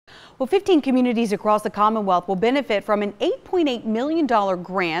Well, 15 communities across the Commonwealth will benefit from an $8.8 million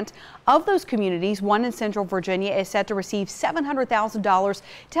grant. Of those communities, one in Central Virginia is set to receive $700,000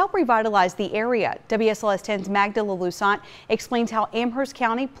 to help revitalize the area. WSLS 10's Magdala Lusant explains how Amherst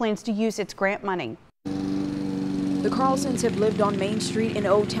County plans to use its grant money. The Carlsons have lived on Main Street in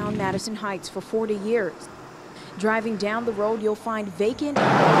Old Town Madison Heights for 40 years. Driving down the road, you'll find vacant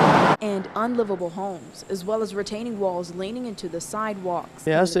and unlivable homes, as well as retaining walls leaning into the sidewalks.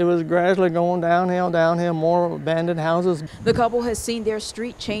 Yes, it was gradually going downhill, more abandoned houses. The couple has seen their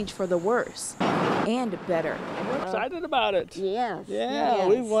street change for the worse and better. We're excited about it. Yes. Yeah, yes.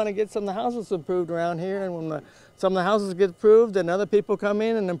 we want to get some of the houses improved around here, and when some of the houses get improved, then other people come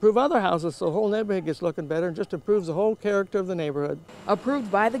in and improve other houses, so the whole neighborhood gets looking better and just improves the whole character of the neighborhood.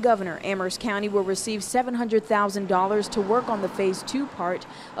 Approved by the governor, Amherst County will receive $700,000 to work on the Phase 2 part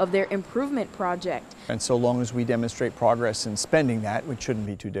of their improvement project. And so long as we demonstrate progress in spending that, which shouldn't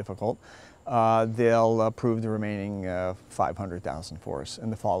be too difficult, they'll approve the remaining $500,000 for us in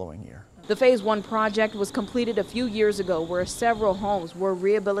the following year. The Phase 1 project was completed a few years ago, where several homes were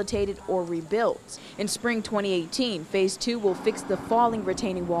rehabilitated or rebuilt. In spring 2018, Phase 2 will fix the falling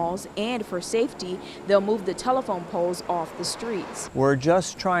retaining walls, and for safety, they'll move the telephone poles off the streets. We're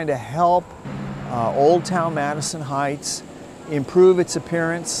just trying to help Old Town Madison Heights improve its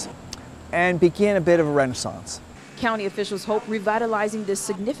appearance and begin a bit of a renaissance. County officials hope revitalizing this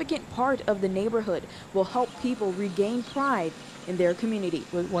significant part of the neighborhood will help people regain pride in their community.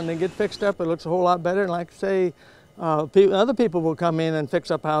 When they get fixed up, it looks a whole lot better. And like I say, other people will come in and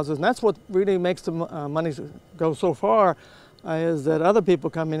fix up houses. And that's what really makes the money go so far, is that other people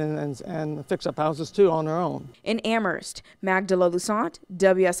come in and fix up houses too on their own. In Amherst, Magdala Lusant,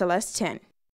 WSLS 10.